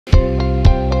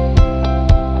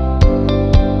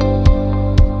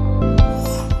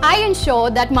ensure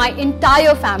that my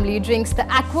entire family drinks the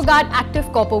Aquaguard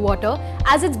Active Copper water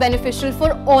as it's beneficial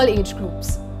for all age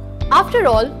groups. After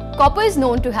all, copper is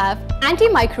known to have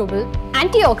antimicrobial,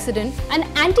 antioxidant and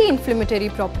anti-inflammatory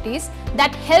properties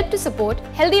that help to support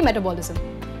healthy metabolism.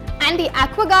 And the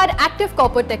Aquaguard Active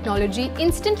Copper technology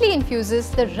instantly infuses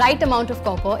the right amount of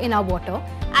copper in our water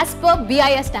as per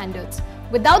BIS standards,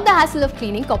 without the hassle of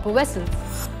cleaning copper vessels.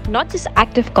 Not just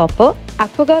active copper,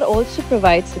 Aquaguard also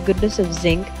provides the goodness of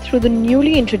zinc through the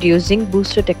newly introduced zinc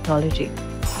booster technology.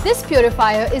 This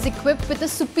purifier is equipped with a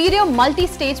superior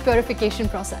multi-stage purification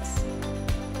process.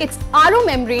 Its RO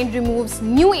membrane removes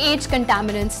new age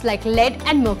contaminants like lead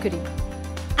and mercury.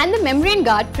 And the membrane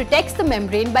guard protects the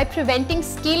membrane by preventing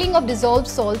scaling of dissolved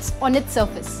salts on its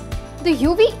surface. The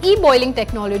UV e-boiling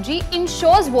technology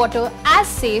ensures water as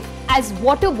safe as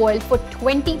water boiled for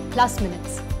 20+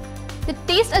 minutes. The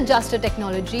taste adjuster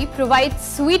technology provides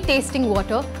sweet tasting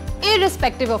water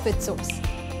irrespective of its source.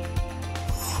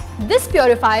 This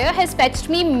purifier has fetched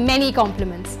me many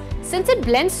compliments since it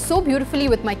blends so beautifully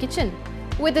with my kitchen,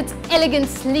 with its elegant,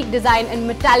 sleek design and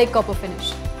metallic copper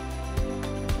finish.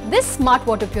 This smart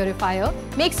water purifier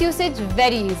makes usage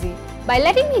very easy by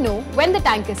letting me know when the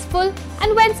tank is full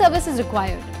and when service is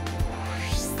required.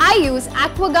 I use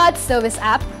Aquaguard service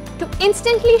app to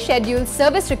instantly schedule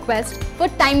service requests for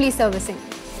timely servicing.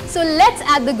 So let's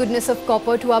add the goodness of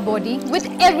copper to our body with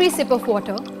every sip of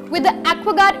water with the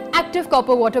Aquaguard Active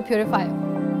Copper Water Purifier.